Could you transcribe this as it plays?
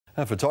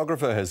A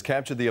photographer has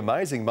captured the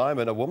amazing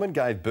moment a woman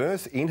gave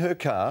birth in her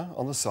car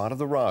on the side of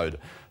the road.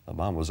 The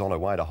mum was on her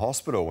way to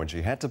hospital when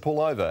she had to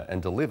pull over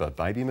and deliver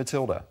baby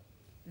Matilda.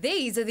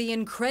 These are the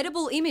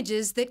incredible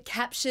images that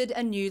captured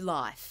a new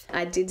life.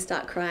 I did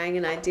start crying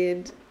and I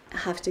did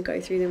have to go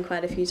through them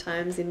quite a few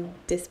times in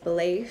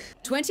disbelief.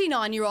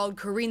 29-year-old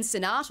Corinne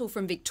Sonatel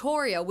from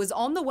Victoria was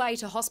on the way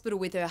to hospital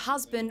with her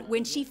husband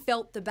when she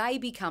felt the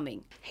baby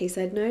coming. He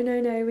said,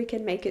 no, we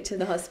can make it to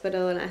the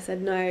hospital. And I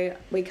said, no,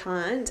 we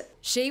can't.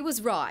 She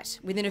was right.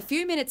 Within a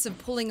few minutes of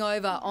pulling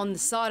over on the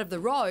side of the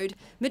road,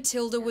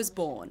 Matilda was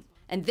born.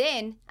 And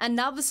then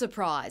another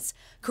surprise.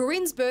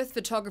 Corinne's birth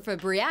photographer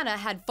Brianna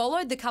had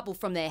followed the couple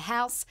from their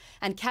house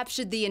and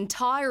captured the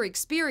entire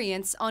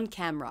experience on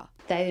camera.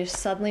 They just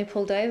suddenly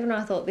pulled over and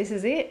I thought, this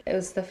is it. It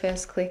was the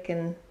first click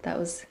and that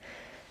was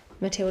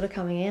Matilda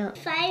coming out.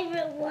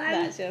 Favourite one?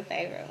 That's your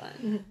favourite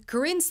one.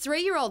 Corinne's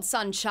 3-year-old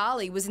son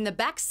Charlie was in the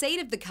back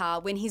seat of the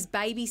car when his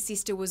baby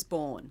sister was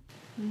born.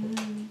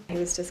 He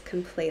was just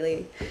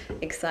completely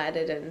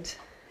excited and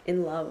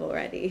in love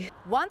already.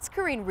 Once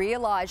Corinne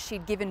realised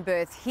she'd given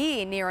birth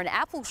here near an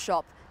apple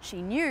shop,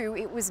 she knew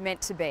it was meant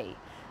to be.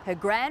 Her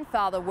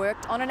grandfather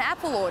worked on an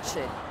apple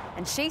orchard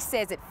and she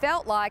says it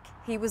felt like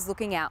he was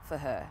looking out for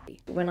her.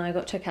 When I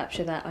got to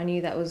capture that, I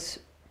knew that was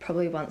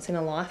probably once in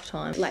a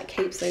lifetime. Like,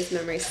 keeps those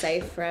memories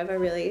safe forever,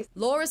 really.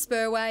 Laura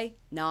Spurway,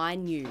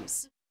 9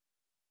 News.